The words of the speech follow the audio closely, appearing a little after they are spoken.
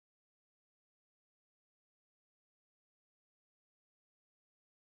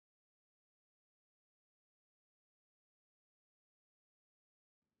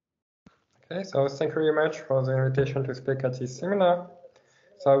Okay, so thank you very much for the invitation to speak at this seminar.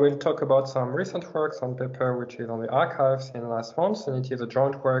 So I will talk about some recent works on paper which is on the archives in the last month, and it is a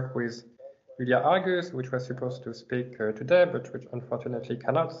joint work with Hülya Argüz, which was supposed to speak today, but which unfortunately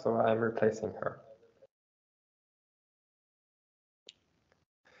cannot, so I'm replacing her.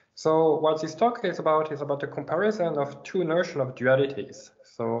 So what this talk is about a comparison of two notions of dualities.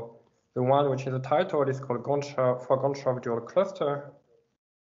 So the one which is the title is called for Goncharov dual cluster,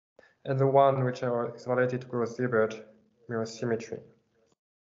 and the one which is related to Siebert mirror symmetry.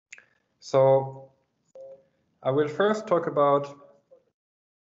 So I will first talk about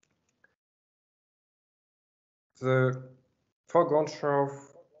the Fock-Goncharov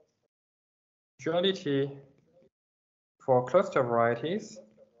duality for cluster varieties.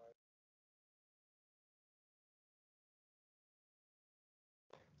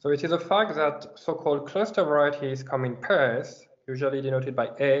 So it is a fact that so-called cluster varieties come in pairs, usually denoted by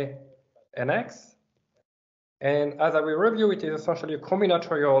A and X. And as I will review, it is essentially a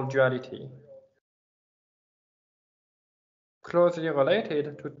combinatorial duality, closely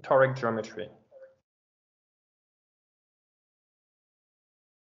related to toric geometry.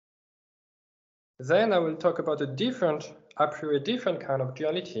 Then I will talk about a priori different kind of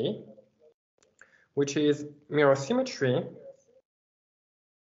duality, which is mirror symmetry,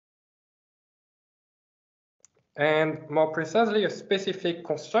 and more precisely a specific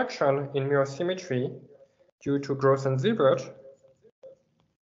construction in mirror symmetry due to Gross and Siebert,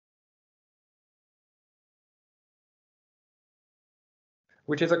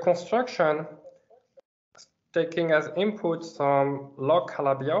 which is a construction taking as input some log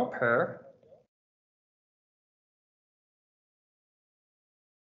Calabi pair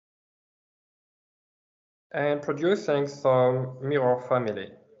and producing some mirror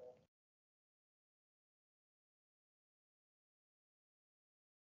family.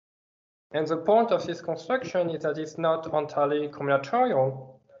 And the point of this construction is that it's not entirely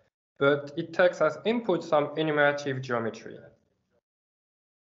combinatorial, but it takes as input some enumerative geometry.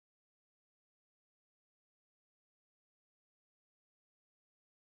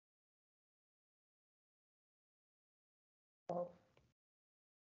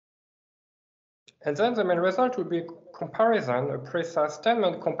 And then the main result would be a comparison, a precise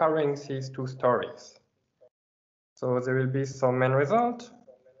statement comparing these two stories. So there will be some main result.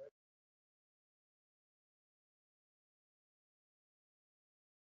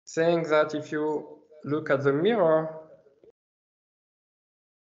 Saying that if you look at the mirror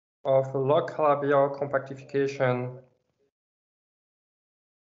of a log Calabi compactification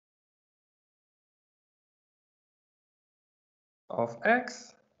of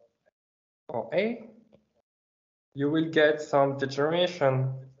X or A, you will get some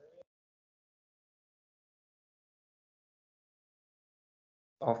degeneration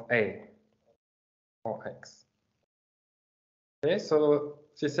of A or X. Okay, so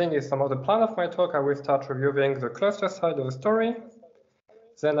this thing is some of the plan of my talk. I will start reviewing the cluster side of the story.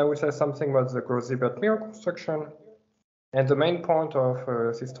 Then I will say something about the Gross-Siebert mirror construction. And the main point of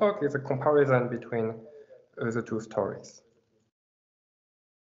this talk is a comparison between the two stories.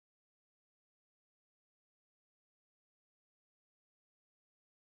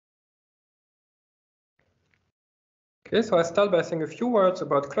 Okay, so I start by saying a few words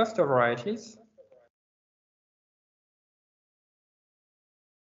about cluster varieties.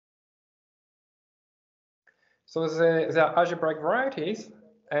 So they are algebraic varieties,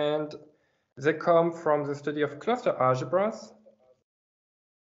 and they come from the study of cluster algebras.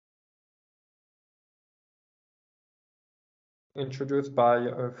 Introduced by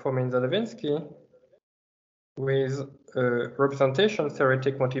Fomin-Zalewinsky with representation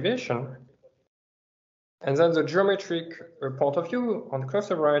theoretic motivation. And then the geometric point of view on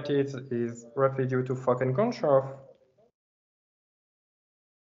cluster varieties is roughly due to Fock and Goncharov,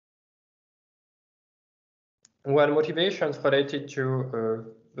 while motivations related to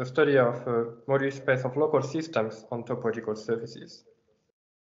the study of moduli space of local systems on topological surfaces.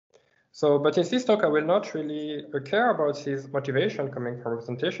 So, but in this talk, I will not really care about this motivation coming from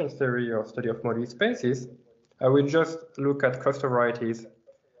representation theory or study of moduli spaces. I will just look at cluster varieties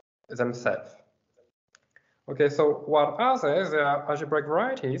themselves. Okay, so what are they? They are algebraic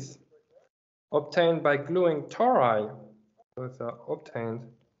varieties obtained by gluing tori. So they are obtained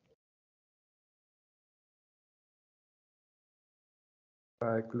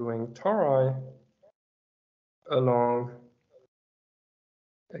by gluing tori along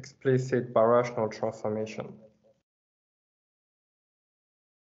explicit birational transformation.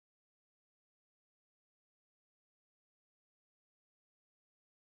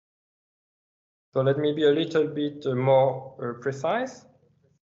 So let me be a little bit more precise.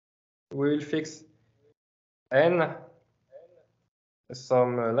 we will fix n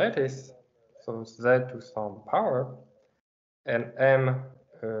some lattice, so z to some power, and m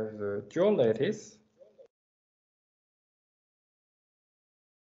the dual lattice.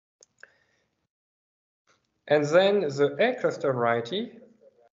 And then the A cluster variety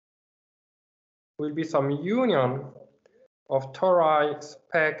will be some union of tori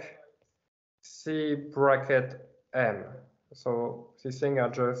spec C bracket M. So these things are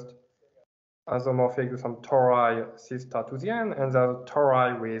just isomorphic to some tori C star to the n, and there's a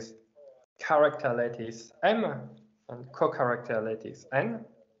tori with character lattice M and co-character lattice N.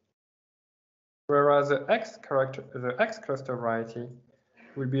 Whereas the X cluster variety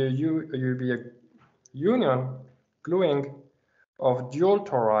will be a union gluing of dual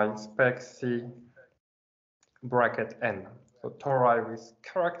tori spec C bracket N. So tori with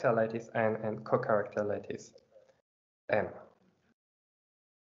character lattice N and co-character lattice M.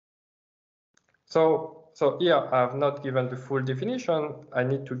 So here I have not given the full definition. I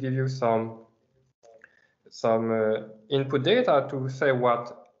need to give you some input data to say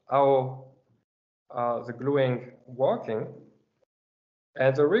how the gluing working.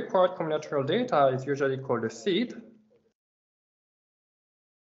 And the required combinatorial data is usually called a seed.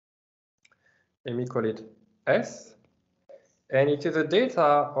 Let me call it S. And it is the data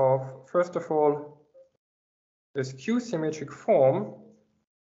of, first of all, a skew symmetric form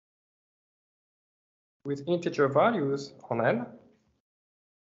with integer values on n.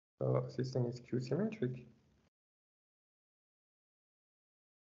 So this thing is skew symmetric.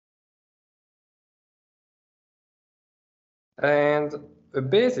 And a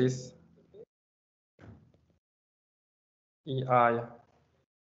basis EI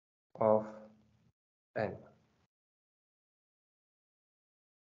of n.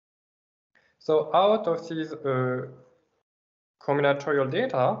 So out of these combinatorial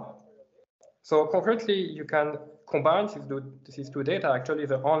data, so concretely you can combine these two data. Actually,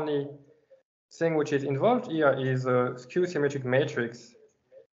 the only thing which is involved here is a skew symmetric matrix,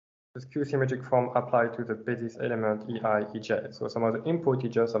 the skew symmetric form applied to the basis element EI, EJ. So some of the input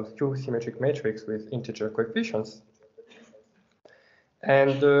is just some skew symmetric matrix with integer coefficients.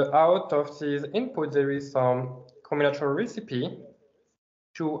 And out of this input, there is some combinatorial recipe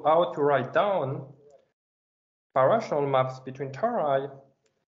to how to write down birational maps between tori,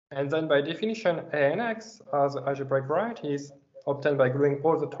 and then by definition A and X are the algebraic varieties obtained by gluing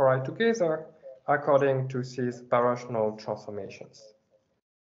all the tori together according to these birational transformations.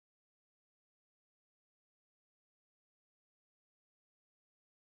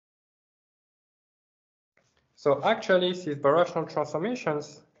 So actually these birational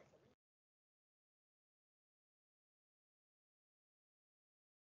transformations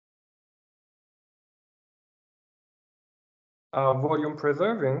are volume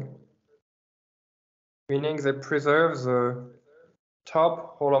preserving, meaning they preserve the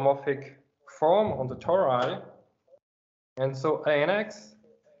top holomorphic form on the tori, and so A and X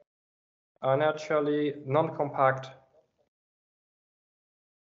are naturally non-compact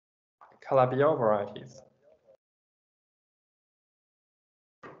Calabi varieties.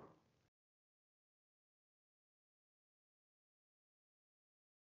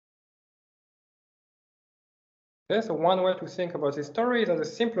 Okay, so one way to think about this story is that the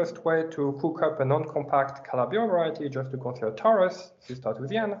simplest way to cook up a non-compact Calabi variety just to consider torus, this start with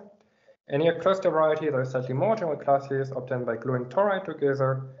the n. And here cluster varieties are slightly more general classes obtained by gluing tori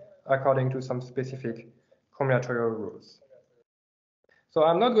together according to some specific combinatorial rules. So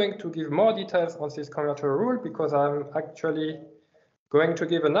I'm not going to give more details on this combinatorial rule because I'm actually going to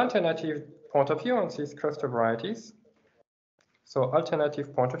give an alternative point of view on these cluster varieties. So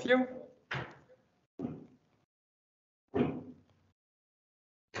alternative point of view.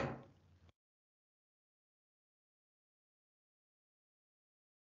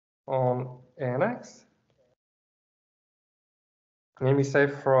 On ANX, let me say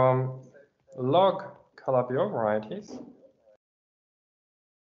from log Calabi varieties.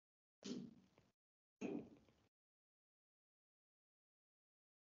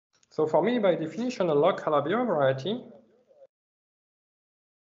 So for me, by definition, a log Calabi variety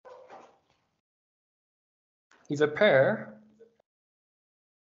is a pair,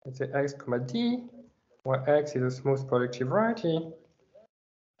 let's say x comma d, where x is a smooth projective variety,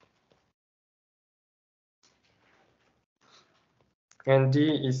 and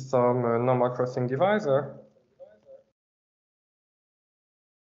d is some normal crossing divisor,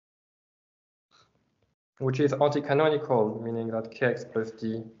 which is anti-canonical, meaning that kx plus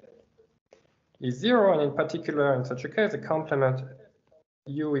d is 0, and in particular, in such a case, the complement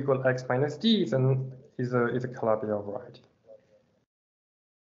u equal x minus d is a Calabi variety.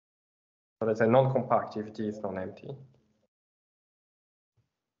 So let's say non-compact if D is non-empty.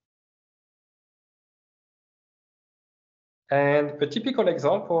 And a typical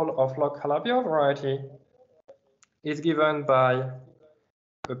example of log Calabi variety is given by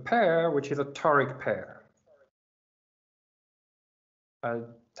a pair, which is a toric pair. I'll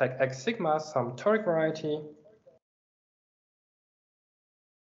take X sigma, some toric variety,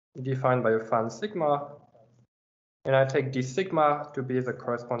 defined by a fan sigma, and I take D sigma to be the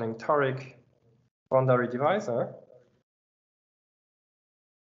corresponding toric boundary divisor.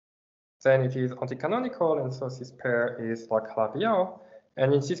 Then it is anti-canonical, and so this pair is log Calabi.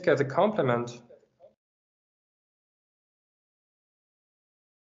 And in this case, the complement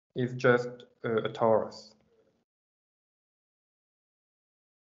is just a torus.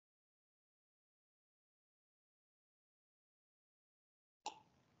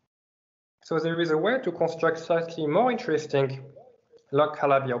 So there is a way to construct slightly more interesting log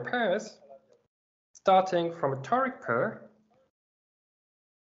Calabi pairs, starting from a toric pair.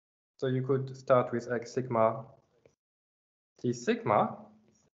 So you could start with X sigma, T sigma.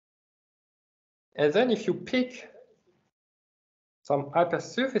 And then if you pick some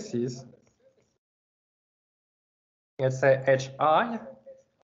hypersurfaces, let's say HI,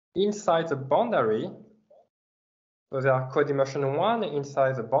 inside the boundary, so there are codimension 1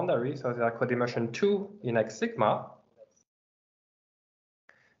 inside the boundary, so there are codimension 2 in X sigma.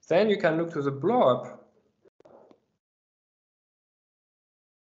 Then you can look to the blowup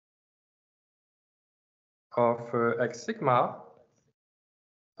of X sigma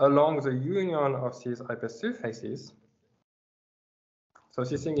along the union of these hypersurfaces. So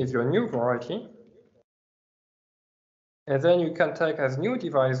this thing is your new variety. And then you can take as new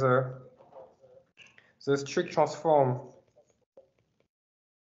divisor the strict transform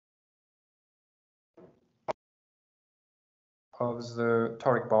of the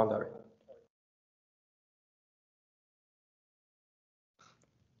toric boundary.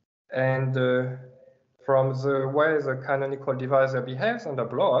 And from the way the canonical divisor behaves under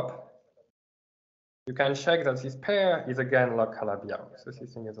blowup, you can check that this pair is again log Calabi. So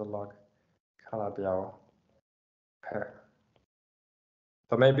this thing is a log Calabi pair.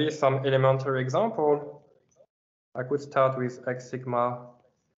 So maybe some elementary example, I could start with X sigma,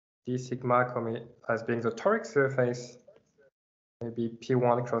 D sigma as being the toric surface, maybe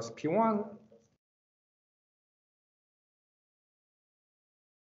P1 cross P1.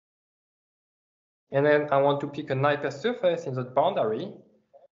 And then I want to pick an hypersurface in the boundary.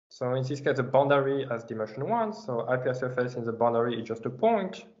 So in this case, the boundary has dimension 1. So hypersurface in the boundary is just a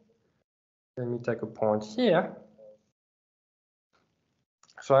point. Let me take a point here.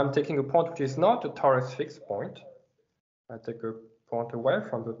 So I'm taking a point which is not a torus fixed point. I take a point away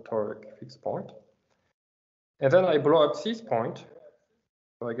from the toric fixed point. And then I blow up this point.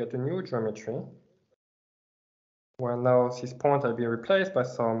 So I get a new geometry, where now this point will be replaced by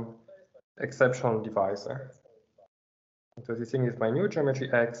some exceptional divisor. So this thing is my new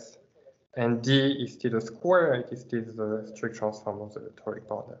geometry X, and D is still a square, it is still the strict transform of the toric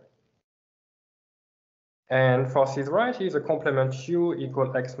boundary. And for this variety, the complement U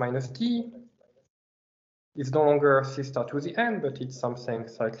equal X minus D is no longer C star to the n, but it's something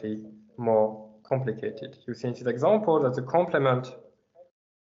slightly more complicated. You see in this example that the complement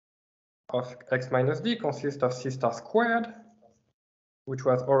of X minus D consists of C star squared, which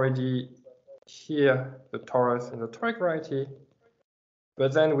was already here the torus in the toric variety,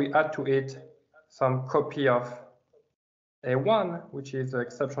 but then we add to it some copy of A1, which is the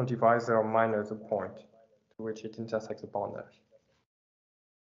exceptional divisor minus the point to which it intersects the boundary.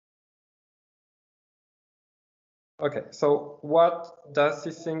 Okay, so what does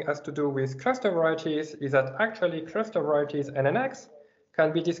this thing has to do with cluster varieties is that actually cluster varieties n and x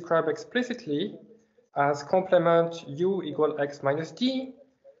can be described explicitly as complement U equal X minus D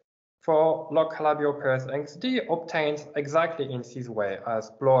for log Calabi pairs XD obtained exactly in this way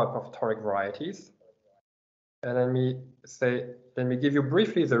as blowup of toric varieties. And let me give you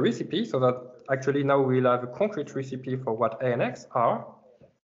briefly the recipe so that actually now we'll have a concrete recipe for what A and X are.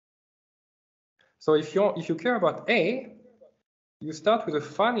 So if you care about A, you start with a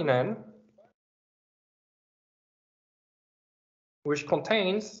fan in N, which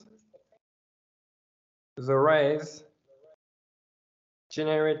contains the rays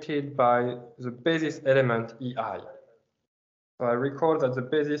generated by the basis element EI. So I recall that the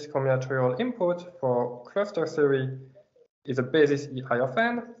basis combinatorial input for cluster theory is a basis EI of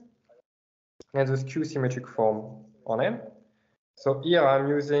N and the skew symmetric form on N. So here I'm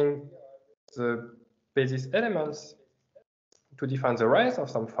using the basis elements to define the rays of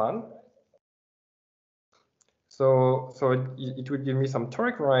some fan. So it would give me some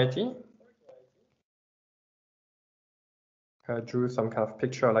toric variety. drew some kind of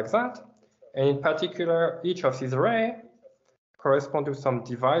picture like that. And in particular, each of these arrays correspond to some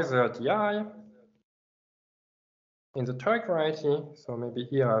divisor di in the toric variety. So maybe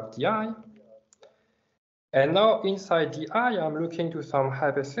here I have di. And now inside di, I'm looking to some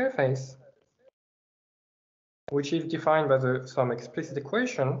hypersurface, which is defined by some explicit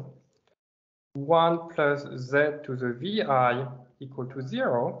equation, 1 plus z to the vi equal to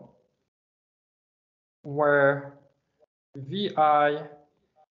 0, where vi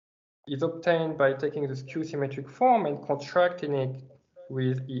is obtained by taking the skew symmetric form and contracting it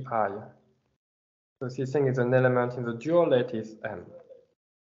with ei. So this thing is an element in the dual lattice M.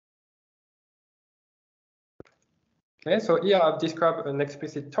 Okay, so here I've described an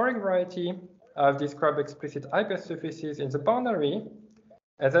explicit toric variety. I've described explicit hypersurfaces in the boundary.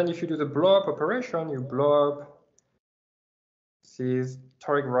 And then if you do the blow-up operation, you blow up this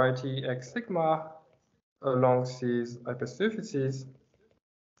toric variety X sigma along these hypersurfaces.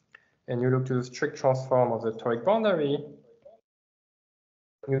 And you look to the strict transform of the toric boundary.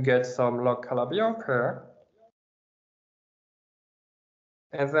 You get some log Calabi pair.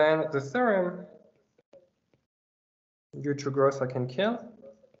 And then the theorem due to Grossack and Keel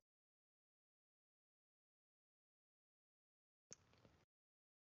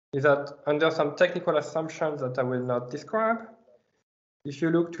is that under some technical assumptions that I will not describe, if you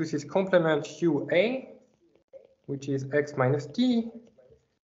look to this complement UA, which is X minus D,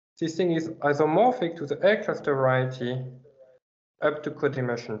 this thing is isomorphic to the A cluster variety up to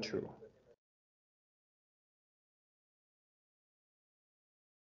codimension 2.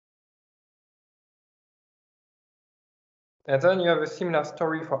 And then you have a similar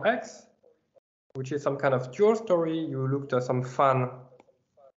story for X, which is some kind of dual story. You looked at some fun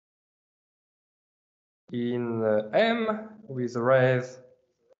in M with arrays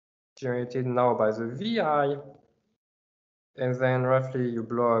generated now by the VI, and then roughly you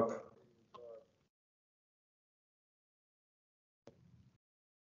blow up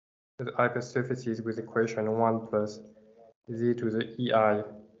the hypersurfaces with equation 1 plus z to the EI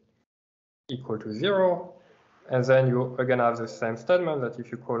equal to 0. And then you again have the same statement that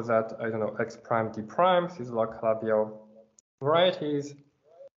if you call that, I don't know, x prime d prime, these are Calabi varieties,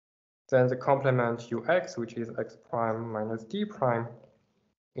 then the complement ux, which is x prime minus d prime,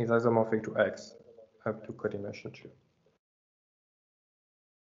 is isomorphic to x up to codimension 2.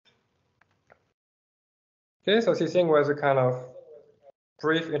 Okay, so this thing was a kind of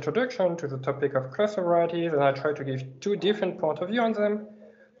brief introduction to the topic of cluster varieties, and I tried to give two different points of view on them.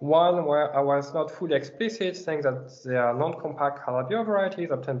 One where I was not fully explicit, saying that they are non-compact Calabi varieties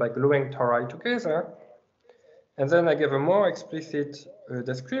obtained by gluing tori together. And then I gave a more explicit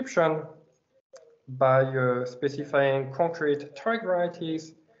description by specifying concrete toric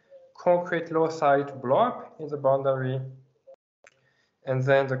varieties, concrete loci to blow up in the boundary. And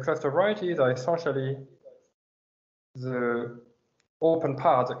then the cluster varieties are essentially the open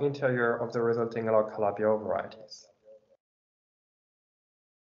part, the interior of the resulting log Calabi varieties.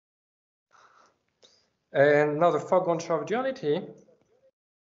 And now the Fock-Goncharov duality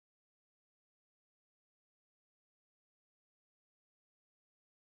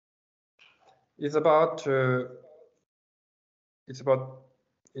is about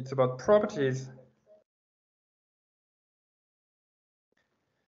it's about properties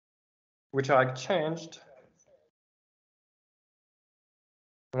which are exchanged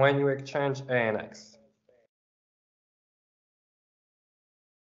when you exchange A and X.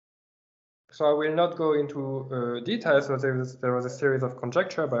 So I will not go into details, but there was a series of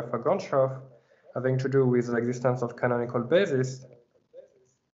conjecture by Fock-Goncharov having to do with the existence of canonical basis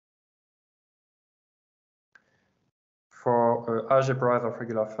for algebras of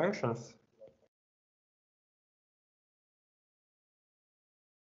regular functions.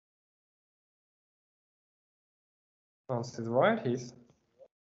 On these varieties.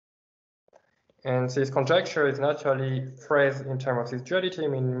 And this conjecture is naturally phrased in terms of this duality,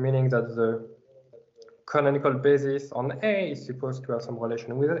 meaning that the canonical basis on A is supposed to have some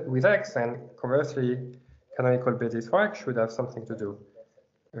relation with X, and conversely, canonical basis for X should have something to do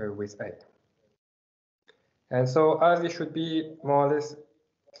with A. And so as it should be more or less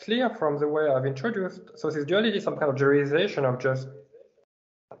clear from the way I've introduced, so this duality is some kind of generalization of just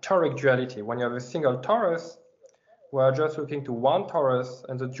toric duality. When you have a single torus, we're just looking to one torus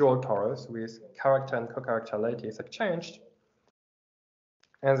and the dual torus with character and co-character lattice exchanged.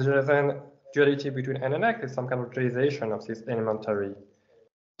 And then duality between N and X is some kind of generalization of this elementary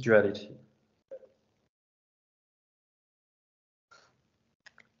duality.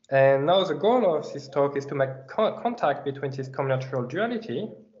 And now the goal of this talk is to make contact between this combinatorial duality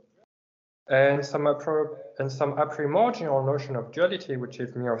and some and some a priori marginal notion of duality, which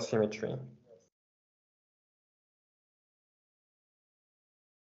is mirror symmetry.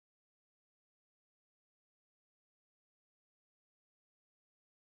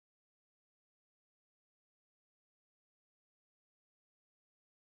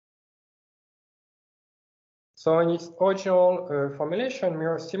 So in its original formulation,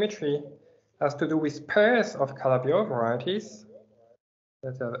 mirror symmetry has to do with pairs of Calabi varieties.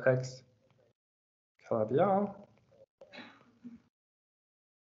 Let's have X Calabi.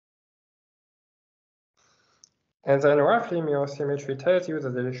 And then roughly mirror symmetry tells you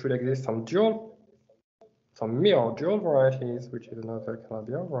that there should exist some mirror dual varieties, which is another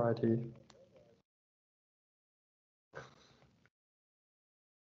Calabi variety.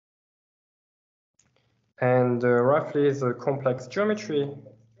 And roughly the complex geometry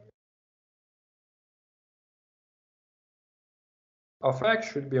of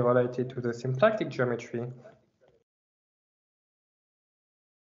X should be related to the symplectic geometry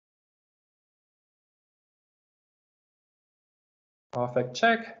of X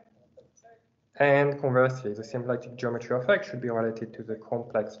check, and conversely, the symplectic geometry of X should be related to the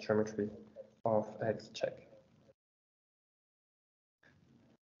complex geometry of X check.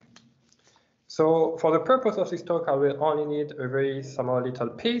 So for the purpose of this talk, I will only need a very small little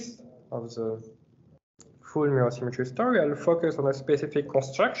piece of the full mirror symmetry story. I'll focus on a specific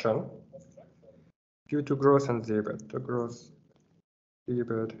construction due to Gross and Siebert. The Gross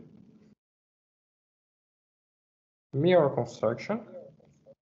Siebert mirror construction.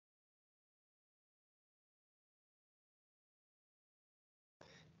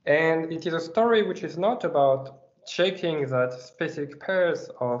 And it is a story which is not about checking that specific pairs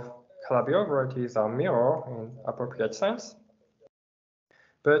of Calabi varieties are mirror in appropriate sense,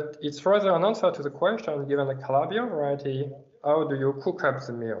 but it's rather an answer to the question, given a Calabi variety, how do you cook up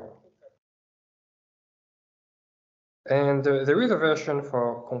the mirror? And there is a version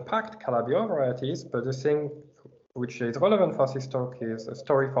for compact Calabi varieties, but the thing which is relevant for this talk is a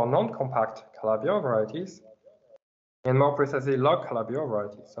story for non-compact Calabi varieties, and more precisely log Calabi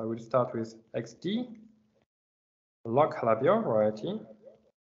varieties. So I will start with XD, log Calabi variety.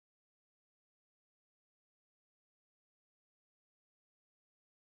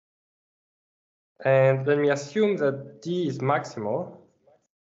 And let me assume that D is maximal.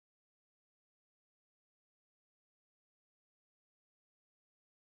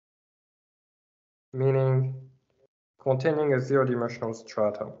 Meaning containing a zero-dimensional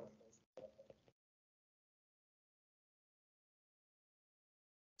stratum.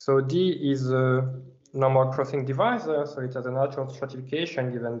 So D is a normal crossing divisor, so it has a natural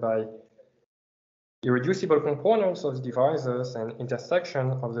stratification given by irreducible components of the divisors and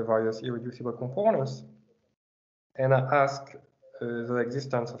intersection of the various irreducible components. And I ask the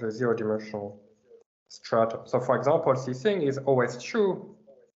existence of a zero-dimensional stratum. So for example, this thing is always true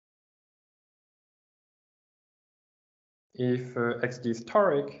if XD is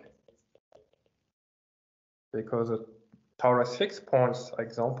toric, because the torus fixed points are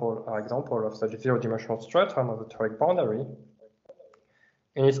example of such zero-dimensional stratum of the toric boundary.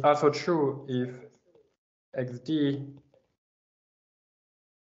 And it's also true if XD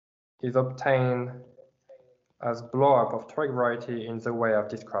is obtained as blow-up of toric variety in the way I've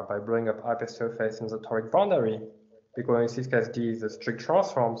described by blowing up hypersurface in the toric boundary, because in this case D is a strict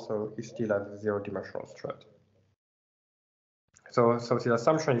transform, so you still have a zero-dimensional strut. So the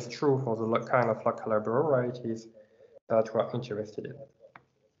assumption is true for the kind of log Calabi varieties that we're interested in.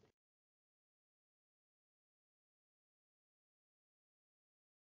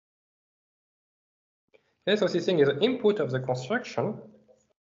 Okay, so this thing is the input of the construction,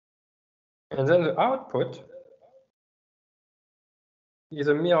 and then the output is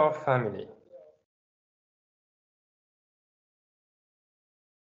a mirror family.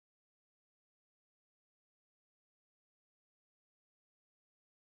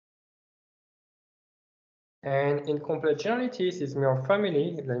 And in complete generality, this mirror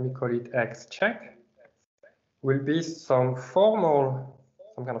family, let me call it X check, will be some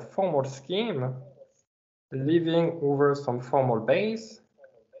kind of formal scheme living over some formal base,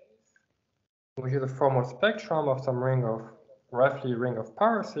 which is a formal spectrum of some roughly ring of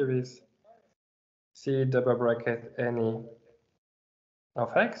power series, C double bracket any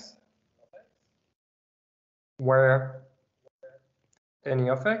of X, where any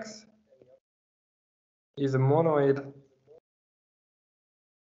of X is a monoid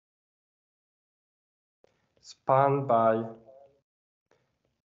spanned by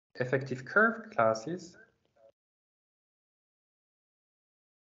effective curved classes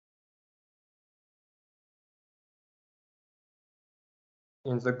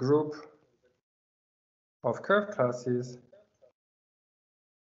in the group of curve classes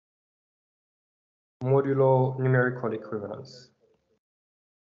modulo numerical equivalence.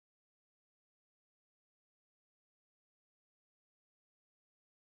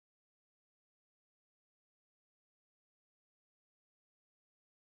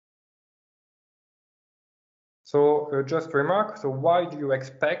 So just remark, so why do you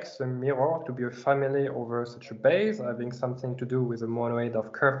expect the mirror to be a family over such a base having something to do with a monoid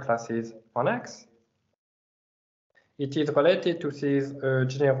of curve classes on X? It is related to this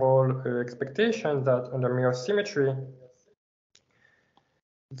general expectation that under mirror symmetry,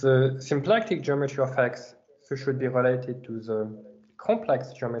 the symplectic geometry of X should be related to the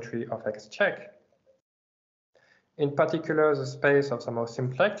complex geometry of X check. In particular, the space of the most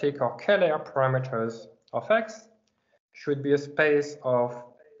symplectic or Keeler parameters of X should be a space of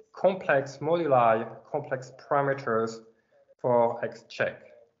complex moduli, complex parameters for X check.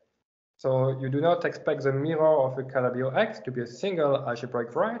 So you do not expect the mirror of a Calabi X to be a single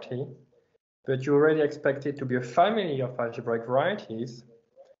algebraic variety, but you already expect it to be a family of algebraic varieties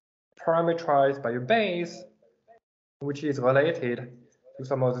parameterized by a base, which is related to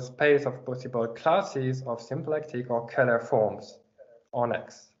some of the space of possible classes of symplectic or Keeler forms on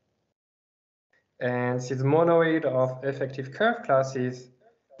X. And this monoid of effective curve classes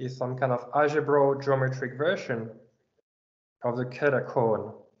is some kind of algebro-geometric version of the Keeler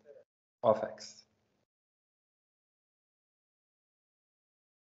cone of X.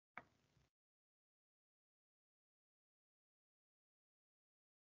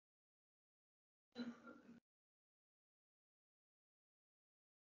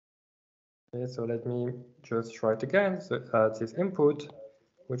 Okay, so let me just write again. So this input,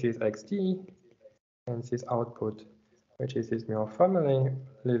 which is XD, and this output, which is this mirror family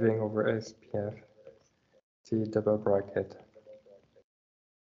living over SPF, the double bracket,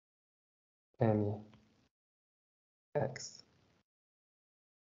 any X.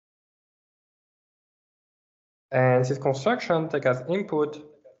 And this construction takes as input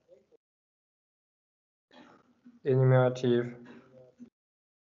enumerative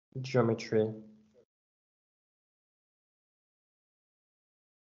geometry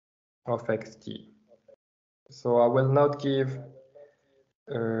of XD. So I will not give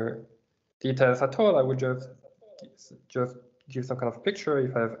details at all. I will just give some kind of picture.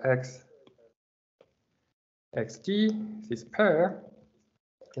 If I have X, XD, this pair,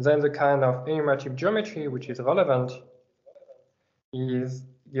 then the kind of enumerative geometry which is relevant is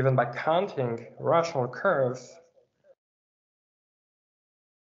given by counting rational curves.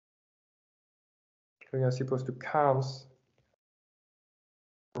 So you're supposed to count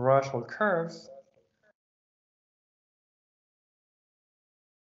rational curves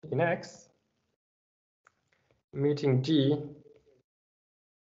in X, meeting D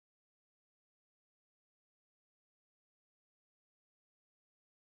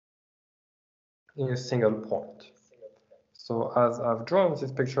in a single point. So as I've drawn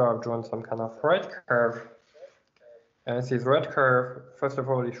this picture, I've drawn some kind of red curve. And this red curve, first of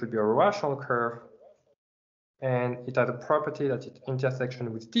all, it should be a rational curve. And it has a property that its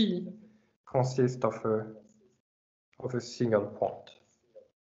intersection with D consists of a single point.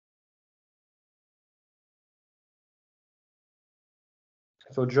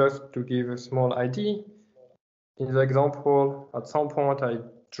 So just to give a small idea, in the example, at some point I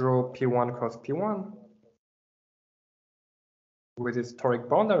draw P1 cross P1 with its toric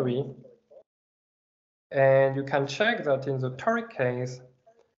boundary. And you can check that in the toric case,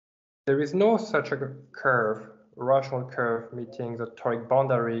 there is no such a curve, rational curve meeting the toric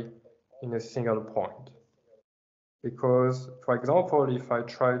boundary in a single point. Because, for example, if I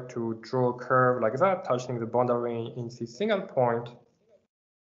try to draw a curve like that, touching the boundary in this single point,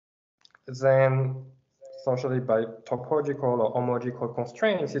 then essentially by topological or homological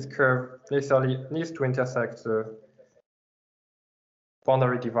constraints, this curve necessarily needs to intersect the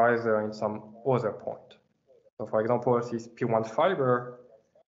boundary divisor in some other point. So for example, this P1 fiber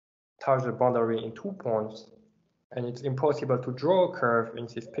touches the boundary in 2 points, and it's impossible to draw a curve in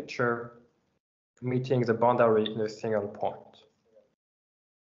this picture meeting the boundary in a single point.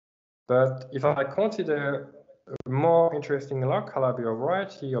 But if I consider a more interesting log Calabi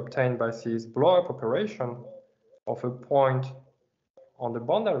variety obtained by this blow-up operation of a point on the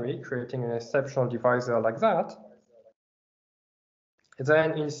boundary, creating an exceptional divisor like that,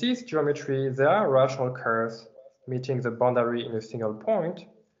 then in this geometry, there are rational curves meeting the boundary in a single point.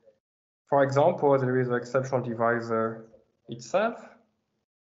 For example, there is an exceptional divisor itself,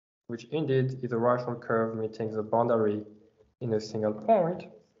 which indeed is a rational curve meeting the boundary in a single point.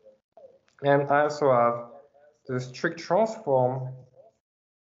 And I also have the strict transform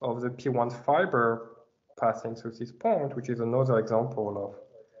of the P1 fiber passing through this point, which is another example of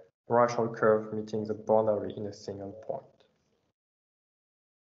rational curve meeting the boundary in a single point.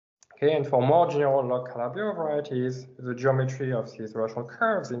 Okay, and for more general log Calabi varieties, the geometry of these rational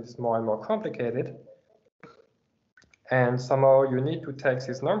curves is more and more complicated. And somehow you need to take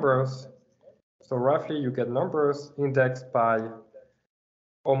these numbers. So roughly you get numbers indexed by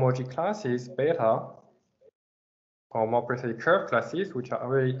homology classes, beta, or more precisely curve classes, which are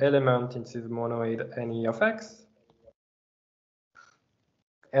really element in this monoid NE of X.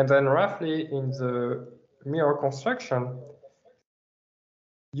 And then roughly in the mirror construction,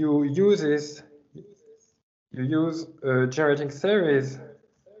 you use a generating series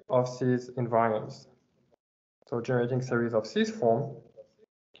of these invariants. So generating series of this form,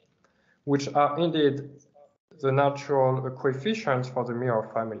 which are indeed the natural coefficients for the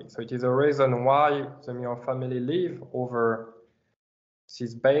mirror family. So it is a reason why the mirror family live over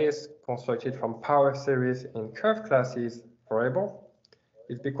this base constructed from power series in curve classes variable.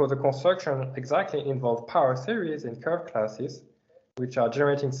 It's because the construction exactly involves power series in curve classes, which are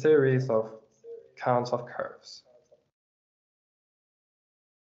generating series of counts of curves.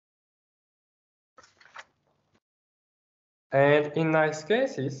 And in nice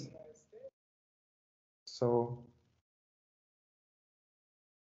cases, so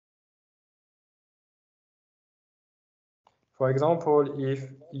for example, if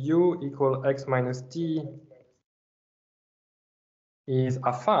u equal x minus t is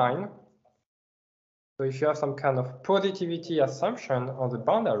affine, so if you have some kind of positivity assumption on the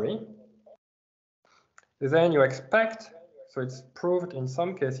boundary, then you expect, so it's proved in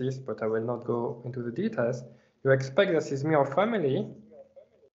some cases, but I will not go into the details, you expect that this mirror family,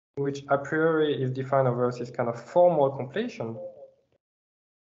 which a priori is defined over this kind of formal completion,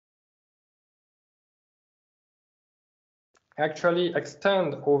 actually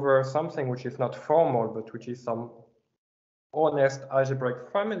extend over something which is not formal, but which is some honest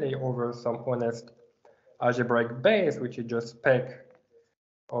algebraic family over some honest algebraic base, which is just spec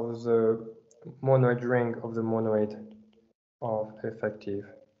of the monoid ring of the monoid of effective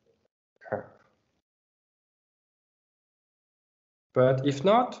curve. But if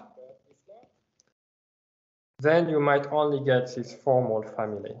not, then you might only get this formal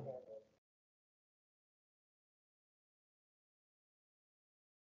family.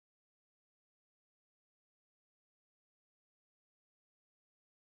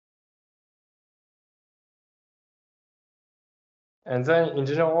 And then in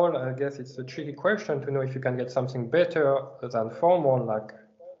general, I guess it's a tricky question to know if you can get something better than formal, like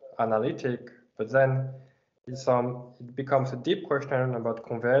analytic, but then it becomes a deep question about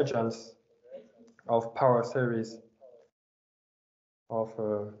convergence of power series of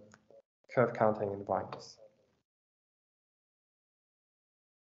curve counting invariants.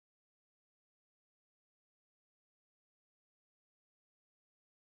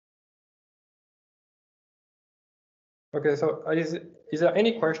 Okay, so is there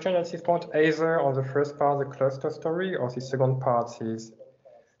any question at this point, either on the first part, the cluster story, or the second part is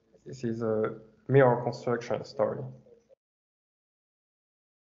a mirror construction story?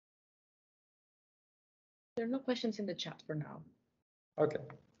 There are no questions in the chat for now. Okay,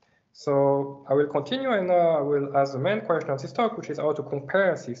 so I will continue, and now I will ask the main question of this talk, which is how to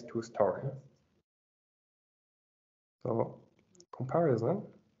compare these two stories. So comparison.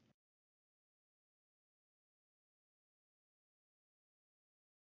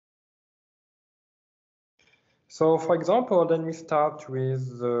 So for example, then we start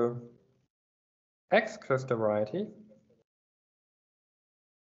with the X cluster variety.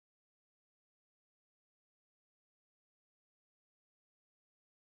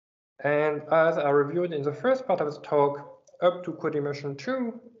 And as I reviewed in the first part of the talk, up to codimension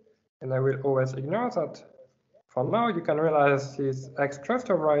 2, and I will always ignore that. For now, you can realize this X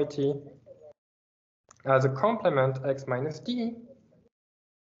cluster variety as a complement X minus D,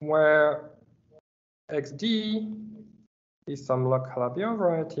 where XD is some log Calabi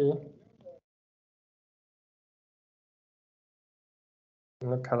variety,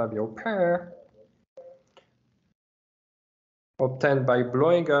 log Calabi pair, obtained by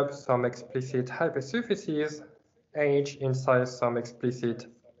blowing up some explicit hypersurfaces, H inside some explicit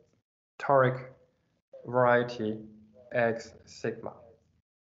toric variety X sigma.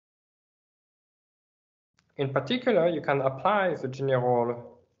 In particular, you can apply the general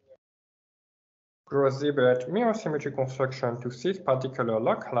Gross-Siebert mirror symmetry construction to this particular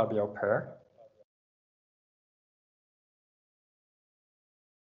log Calabi pair.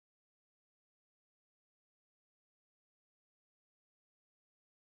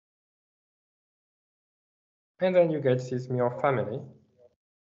 And then you get this mirror family.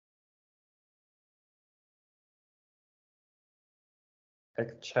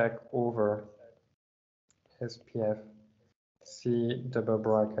 X check over SPF C double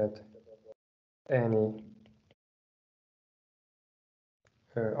bracket any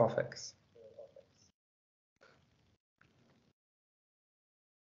of X.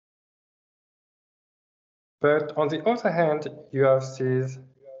 But on the other hand, you have this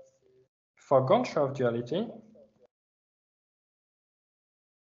for Goncharov duality,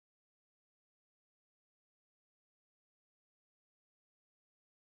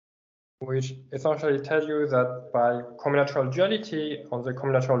 which essentially tells you that by combinatorial duality on the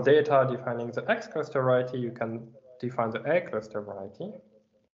combinatorial data defining the X cluster variety, you can define the A cluster variety.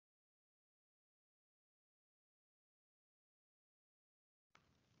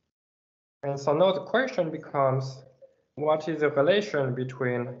 And so now the question becomes, what is the relation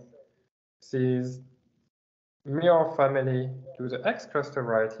between these mirror family to the X cluster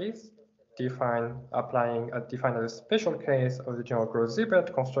varieties defined as a special case of the general growth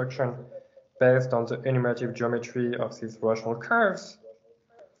Siebert construction based on the enumerative geometry of these rational curves,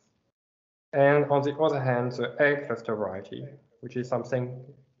 and on the other hand, the A cluster variety, which is something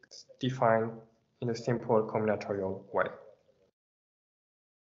defined in a simple combinatorial way.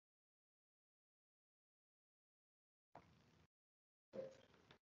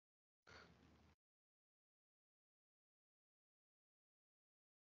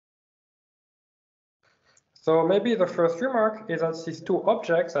 So maybe the first remark is that these two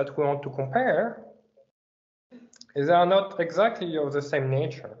objects that we want to compare, they are not exactly of the same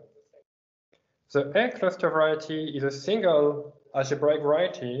nature. The A cluster variety is a single algebraic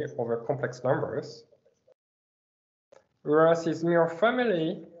variety over complex numbers, whereas this mirror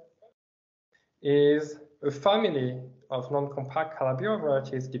family is a family of non-compact Calabi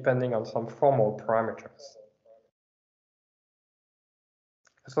varieties depending on some formal parameters.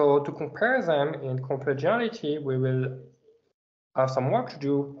 So to compare them in complete generality, we will have some work to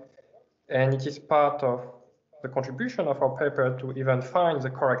do, and it is part of the contribution of our paper to even find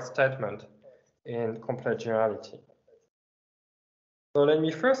the correct statement in complete generality. So let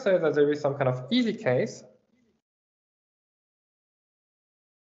me first say that there is some kind of easy case.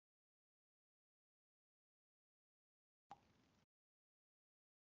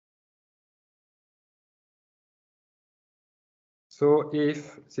 So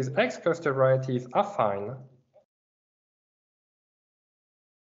if these X cluster varieties are affine,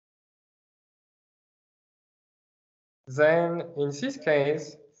 then in this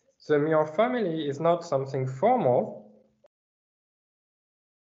case, the mirror family is not something formal,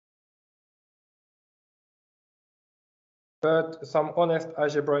 but some honest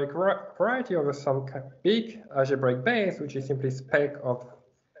algebraic variety over some big algebraic base, which is simply spec of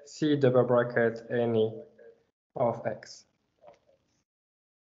C double bracket any of X.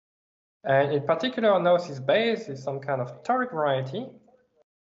 And in particular, now this base is some kind of toric variety,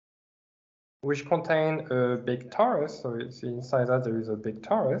 which contain a big torus. So it's inside that there is a big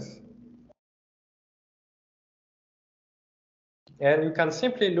torus. And you can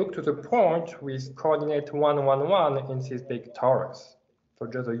simply look to the point with coordinate 1, 1, 1 in this big torus. So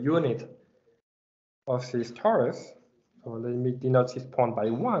just a unit of this torus. So let me denote this point by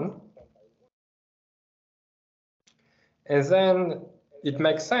 1. And then it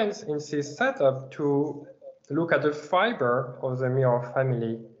makes sense in this setup to look at the fiber of the mirror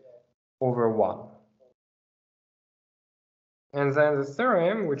family over 1. And then the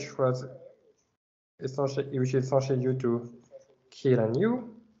theorem, which is essentially due to Keel and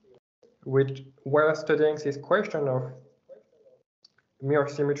Yu, which were studying this question of mirror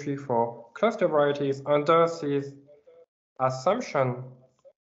symmetry for cluster varieties under this assumption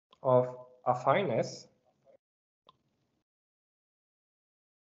of affineness.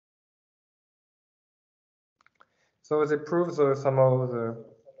 So they prove somehow the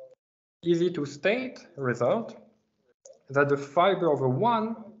easy to state result that the fiber over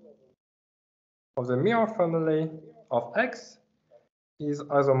 1 of the mirror family of X is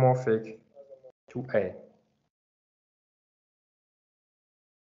isomorphic to A.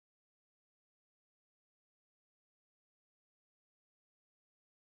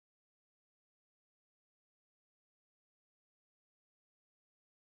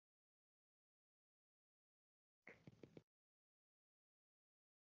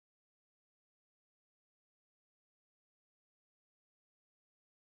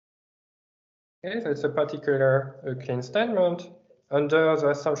 Okay, so it's a particular clean statement. Under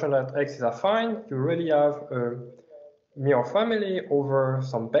the assumption that X is affine, you really have a mirror family over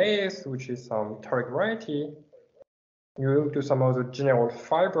some base, which is some toric variety. You look to some of the general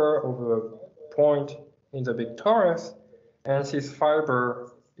fiber over a point in the big torus, and this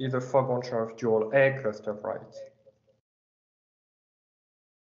fiber is a Fock Goncharov dual A cluster variety.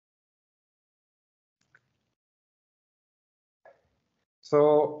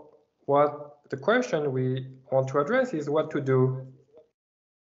 So what the question we want to address is what to do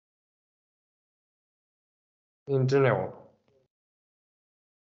in general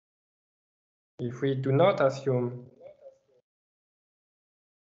if we do not assume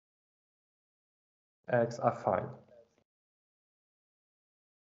X affine.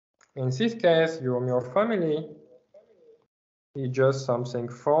 In this case, your family is just something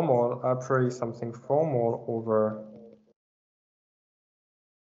formal, a priori something formal over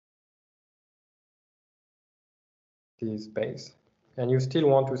this base. And you still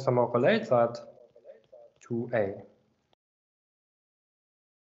want to somehow relate that to A.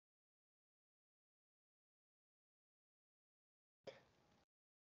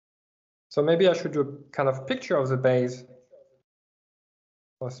 So maybe I should do a kind of picture of the base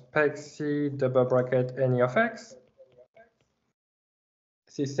for spec C double bracket any of X.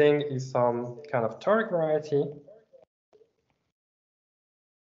 This thing is some kind of toric variety.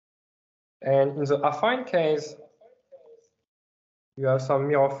 And in the affine case, you have some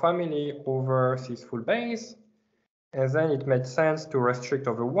mirror family over this full base. And then it made sense to restrict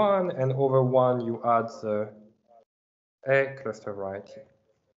over 1, and over 1 you add the A cluster variety.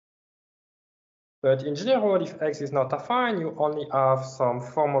 But in general, if X is not affine, you only have some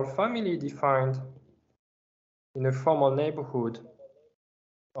formal family defined in a formal neighborhood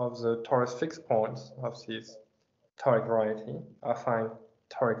of the torus fixed points of this toric variety, affine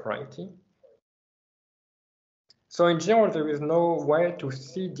toric variety. So in general, there is no way to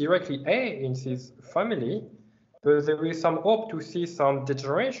see directly A in this family, but there is some hope to see some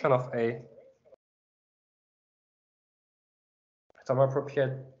degeneration of A, some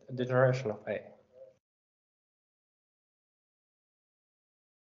appropriate degeneration of A.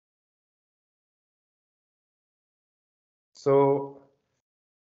 So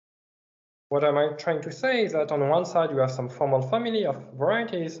what am I trying to say is that on one side you have some formal family of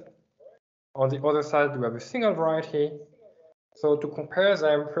varieties, on the other side you have a single variety. So to compare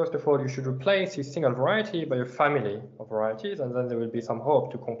them, first of all, you should replace this single variety by a family of varieties, and then there will be some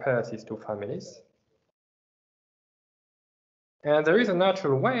hope to compare these two families. And there is a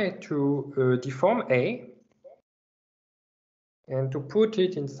natural way to deform A and to put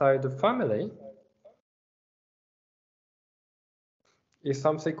it inside the family is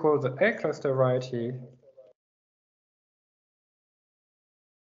something called the A cluster variety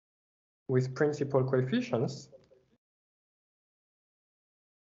with principal coefficients.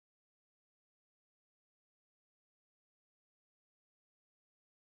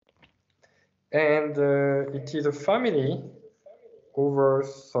 And it is a family over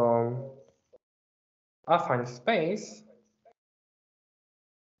some affine space,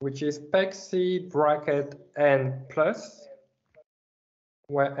 which is spec C bracket n plus,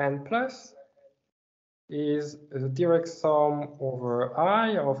 where n plus is the direct sum over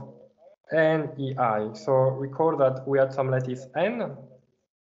I of n ei. So recall that we had some lattice n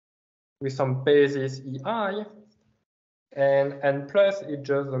with some basis ei, and n plus is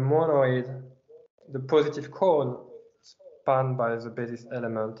just the monoid, the positive cone spanned by the basis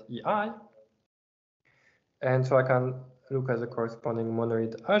element ei. And so I can look at the corresponding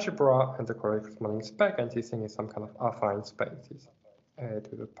monoid algebra and the corresponding spec, and this thing is some kind of affine space,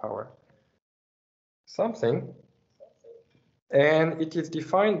 to the power something. And it is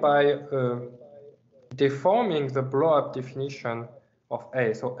defined by deforming the blow-up definition of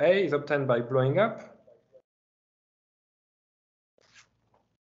A. So A is obtained by blowing up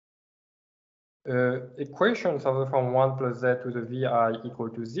equations of the form 1 plus z to the vi equal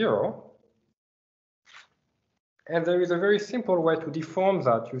to 0. And there is a very simple way to deform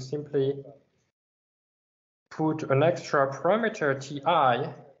that. You simply put an extra parameter ti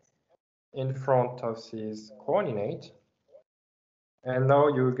in front of this coordinate. And now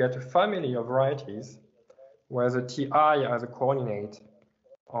you get a family of varieties where the ti as a coordinate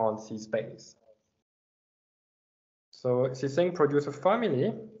on this base. So this thing produces a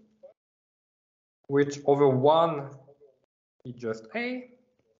family which over 1 is just A,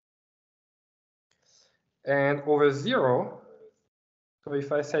 and over 0, so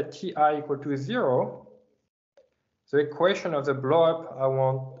if I set ti equal to 0, the equation of the blow-up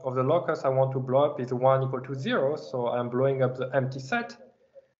of the locus I want to blow up is 1 equal to 0, so I'm blowing up the empty set,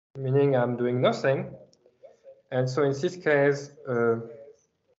 meaning I'm doing nothing. And so in this case,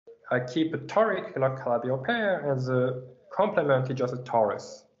 I keep a toric, not Calabi pair, and the complement is just a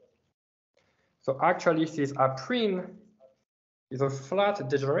torus. So actually, this A' is a flat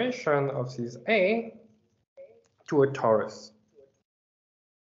degeneration of this A to a torus.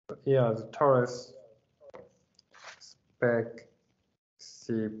 So here, the torus spec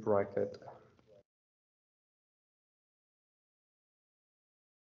C bracket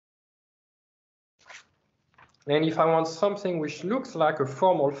And if I want something which looks like a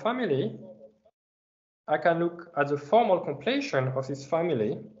formal family, I can look at the formal completion of this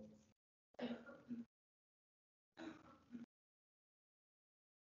family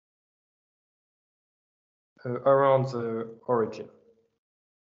around the origin.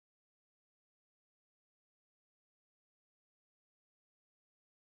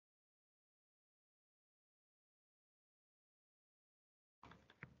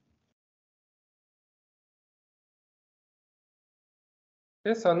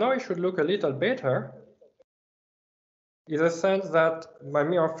 Okay, so now it should look a little better in the sense that my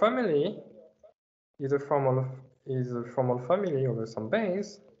mirror family is a formal family over some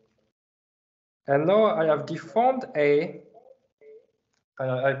base. And now I have deformed A.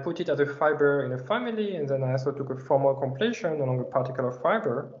 I put it as a fiber in a family, and then I also took a formal completion along a particular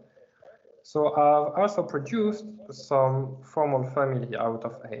fiber. So I've also produced some formal family out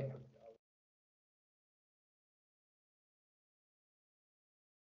of A.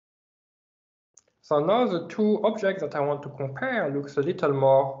 So now the two objects that I want to compare looks a little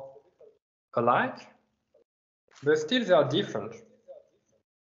more alike, but still they are different.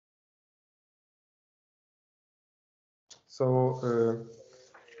 So,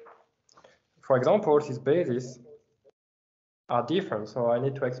 for example, these bases are different, so I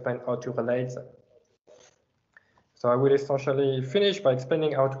need to explain how to relate them. So I will essentially finish by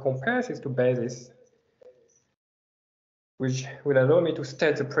explaining how to compare these two bases, which will allow me to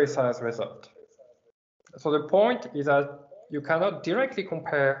state the precise result. So the point is that you cannot directly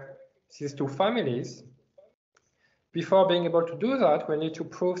compare these two families. Before being able to do that, we need to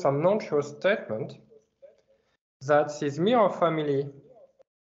prove some non-true statement that this mirror family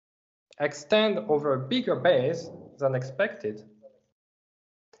extend over a bigger base than expected.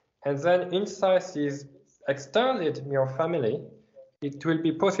 And then inside this extended mirror family, it will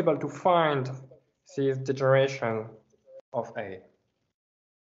be possible to find this degeneration of A.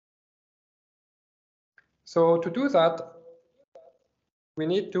 So to do that, we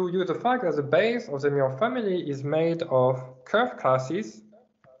need to use the fact that the base of the mirror family is made of curved classes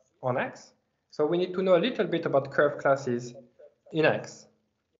on X. So we need to know a little bit about curved classes in X.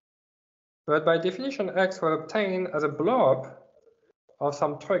 But by definition, X was obtained as a blow-up of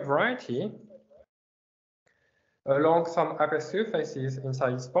some toric variety along some hypersurfaces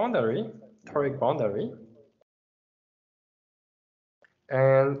inside its boundary, toric boundary.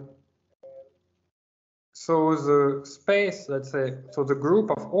 And so the space, let's say, so the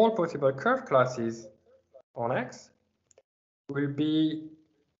group of all possible curved classes on X will be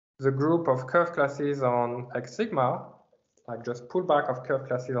the group of curved classes on X sigma, like just pullback of curved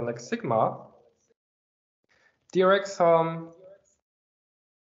classes on X sigma, direct some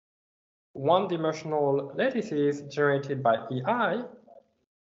one-dimensional lattices generated by EI,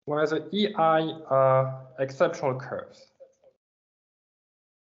 where the EI are exceptional curves.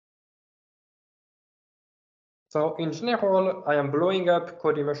 So in general, I am blowing up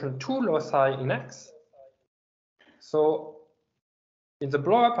codimension 2 loci in X. So in the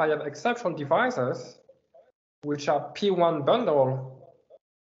blow-up, I have exceptional divisors, which are P1 bundle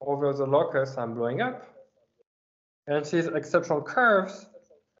over the locus I'm blowing up. And these exceptional curves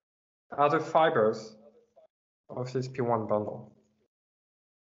are the fibers of this P1 bundle.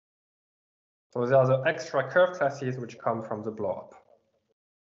 So they are the extra curve classes which come from the blow-up.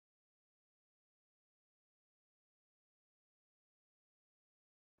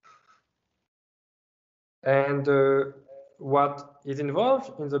 And what is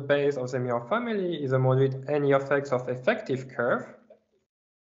involved in the base of the mirror family is a moderate any of X of effective curve,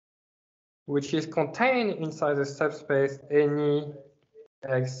 which is contained inside the subspace any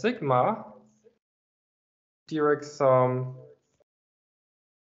X sigma direct sum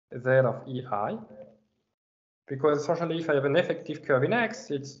Z of EI. Because essentially, if I have an effective curve in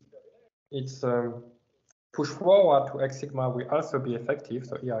X, it's push forward to X sigma will also be effective.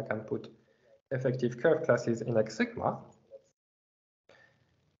 So here I can put effective curve classes in X sigma.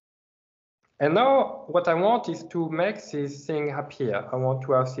 And now what I want is to make this thing appear. I want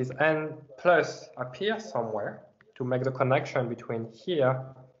to have this n plus appear somewhere to make the connection between here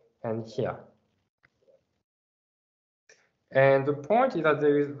and here. And the point is that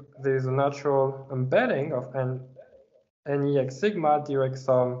there is a natural embedding of any X sigma direct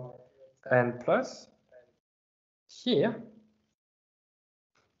sum n plus here,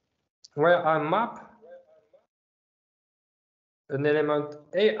 where I map an element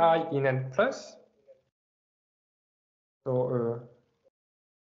AI in n plus, so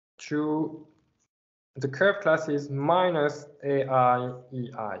to the curve classes minus AI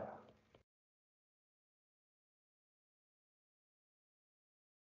EI.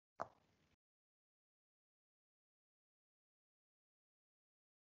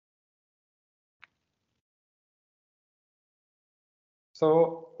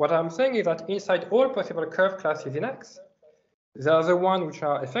 So what I'm saying is that inside all possible curve classes in X, there are the ones which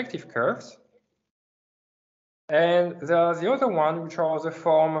are effective curves, and there are the other ones which are the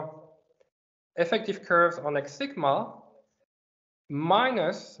form effective curves on X sigma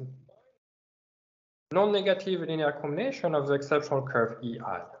minus non-negative linear combination of the exceptional curve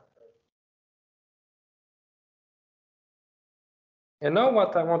EI. And now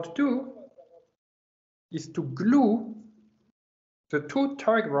what I want to do is to glue the two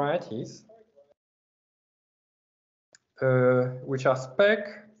toric varieties, which are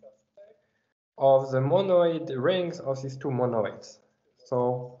spec of the monoid rings of these two monoids.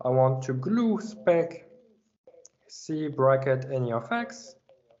 So I want to glue spec C bracket any of X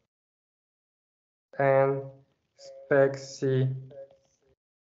and spec C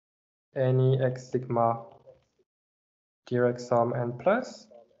any X sigma direct sum n plus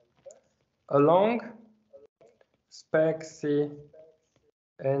along spec C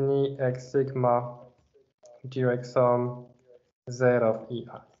any X sigma direct sum Z of EI.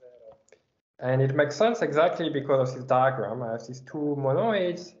 And it makes sense exactly because of this diagram. I have these two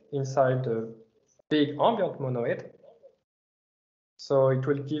monoids inside the big ambient monoid. So it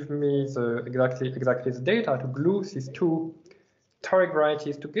will give me the exactly the data to glue these two toric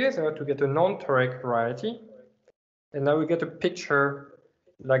varieties together to get a non-toric variety. And I will get a picture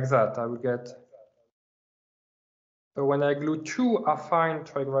like that. I will get, so when I glue two affine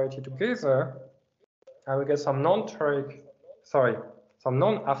toric variety together, I will get some non-affine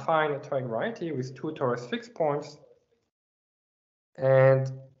toric variety with two torus fixed points.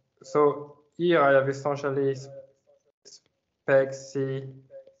 And so here I have essentially spec C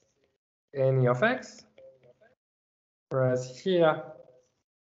any of X, whereas here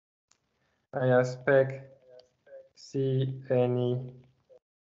I have spec C any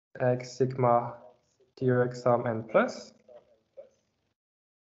X sigma direct sum n plus.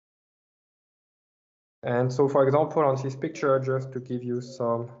 And so, for example, on this picture, just to give you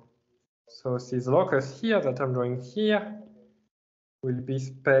some, so this locus here that I'm drawing here will be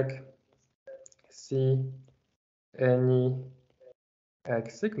spec C any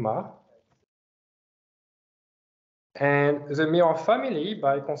X sigma. And the mirror family,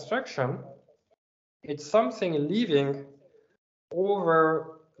 by construction, it's something living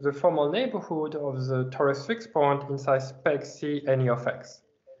over the formal neighborhood of the torus fixed point inside spec C any of X.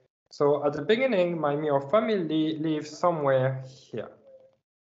 So at the beginning, my mirror family lives somewhere here.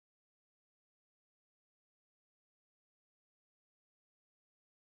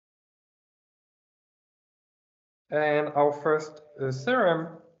 And our first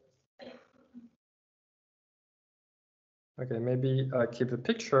theorem, okay, maybe I keep the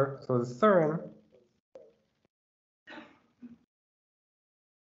picture. So the theorem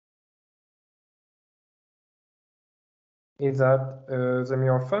is that the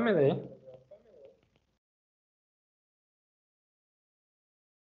mirror family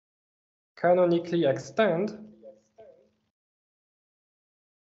canonically extend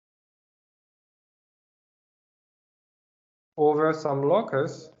over some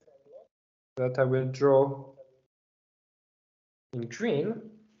locus that I will draw in green,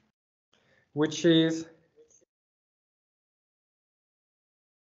 which is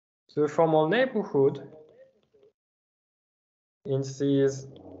the formal neighborhood in C's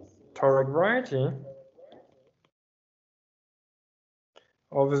toric variety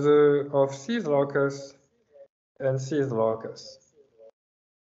of C's locus and C's locus.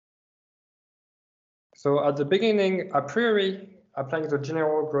 So at the beginning, a priori, applying the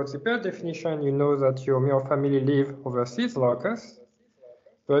general Grotz-Siebert definition, you know that your mirror family live over C's locus.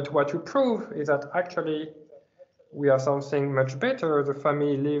 But what you prove is that actually we have something much better. The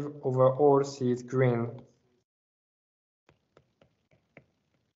family live over all C's green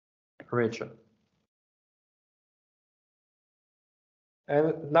region.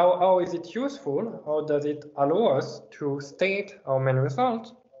 And now, how is it useful? How does it allow us to state our main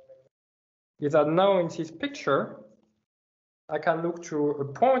result? Is that now in this picture, I can look to a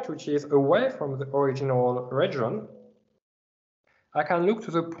point which is away from the original region. I can look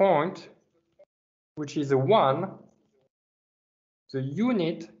to the point which is a 1, the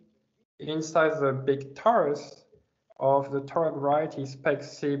unit inside the big torus of the toric variety spec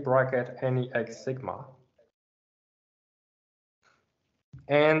C bracket any X sigma.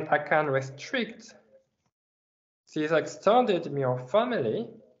 And I can restrict this extended mirror family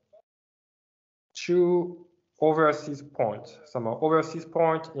to over this point, somehow over this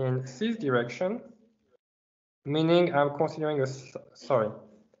point in this direction, meaning I'm considering a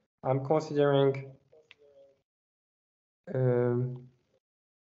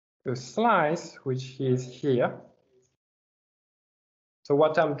slice which is here, So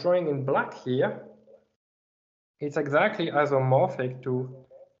what I'm drawing in black here, it's exactly isomorphic to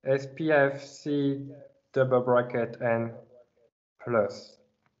SPF C double bracket N plus.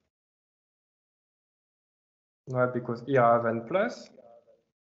 Why? Because here I have N plus.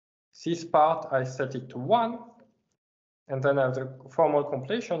 This part I set it to 1, and then I have the formal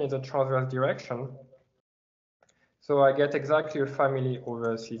completion in the transverse direction. So I get exactly a family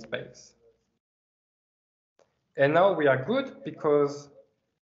over this base. And now we are good because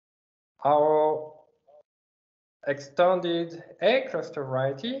our extended A cluster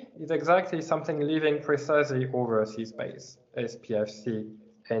variety is exactly something living precisely over this space, SPFC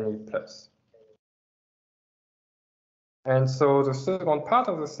NE plus. And so the second part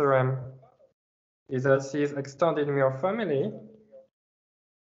of the theorem is that this extended mirror family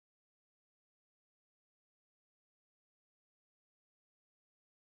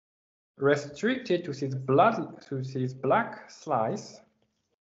restricted to this black slice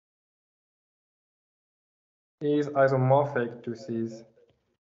is isomorphic to this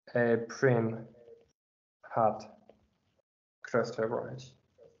A prime hat cluster variety.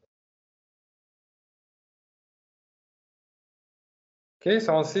 Okay,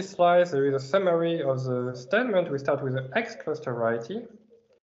 so on this slide, there is a summary of the statement. We start with the X cluster variety.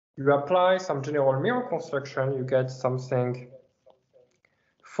 You apply some general mirror construction, you get something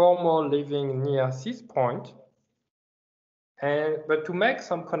formal living near this point. But to make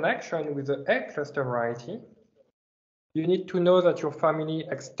some connection with the A cluster variety, you need to know that your family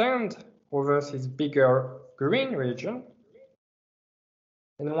extends over this bigger green region.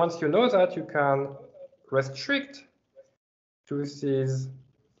 And once you know that, you can restrict to this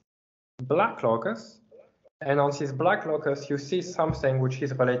black locus. And on this black locus, you see something which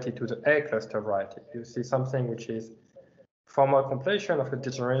is related to the A cluster variety. You see something which is formal completion of the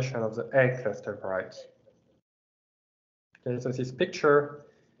degeneration of the A cluster variety. Okay, so this picture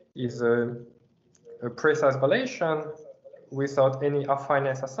is a precise relation without any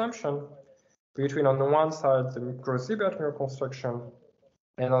affineness assumption between, on the one side, the Gross-Siebert mirror construction,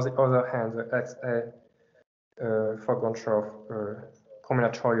 and on the other hand, the XA for Goncharov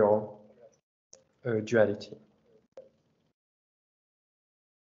combinatorial duality.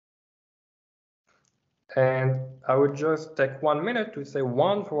 And I would just take 1 minute to say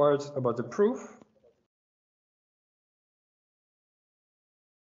one word about the proof.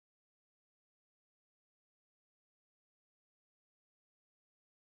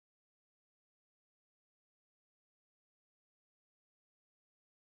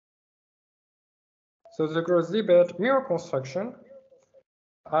 So the Gross-Siebert mirror construction,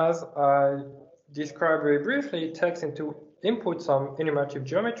 as I described very briefly, takes into input some enumerative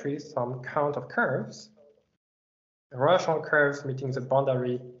geometry, some count of curves, rational curves meeting the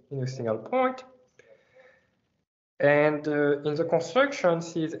boundary in a single point. And in the construction,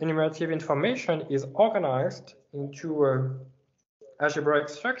 this enumerative information is organized into an algebraic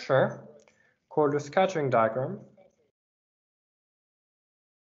structure called a scattering diagram.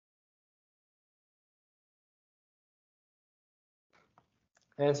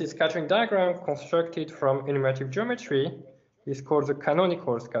 And this scattering diagram constructed from enumerative geometry is called the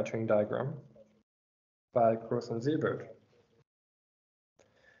canonical scattering diagram by Gross and Siebert.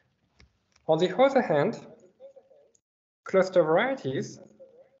 On the other hand, cluster varieties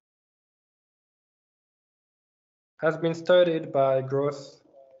has been studied by Gross,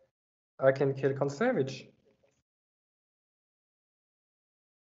 Keel, Kontsevich.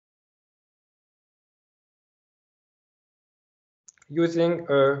 Using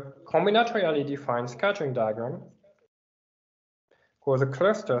a combinatorially defined scattering diagram called the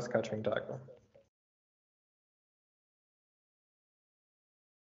cluster scattering diagram.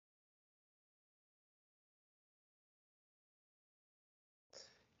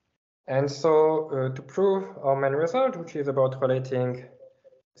 And so to prove our main result, which is about relating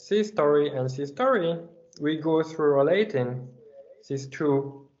C story and C story, we go through relating these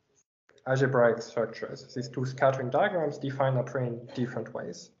two algebraic structures, these two scattering diagrams defined in different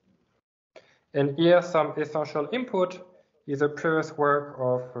ways. And here some essential input is the previous work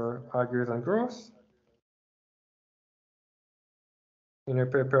of Argüz and Gross in a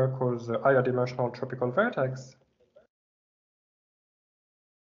paper called the Higher Dimensional Tropical Vertex.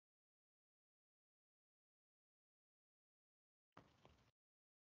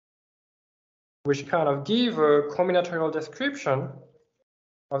 Which kind of give a combinatorial description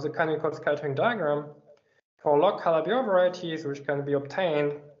of the canonical scattering diagram for log Calabi varieties, which can be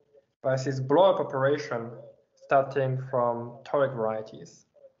obtained by this blow-up operation starting from toric varieties.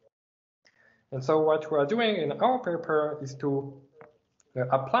 And so what we are doing in our paper is to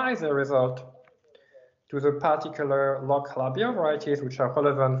apply the result to the particular log Calabi varieties which are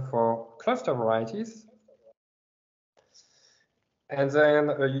relevant for cluster varieties. And then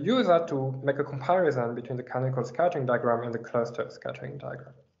you use that to make a comparison between the canonical scattering diagram and the cluster scattering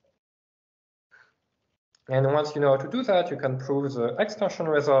diagram. And once you know how to do that, you can prove the extension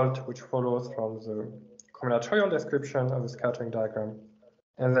result, which follows from the combinatorial description of the scattering diagram.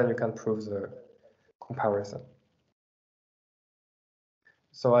 And then you can prove the comparison.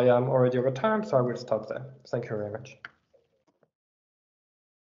 So I am already over time, so I will stop there. Thank you very much.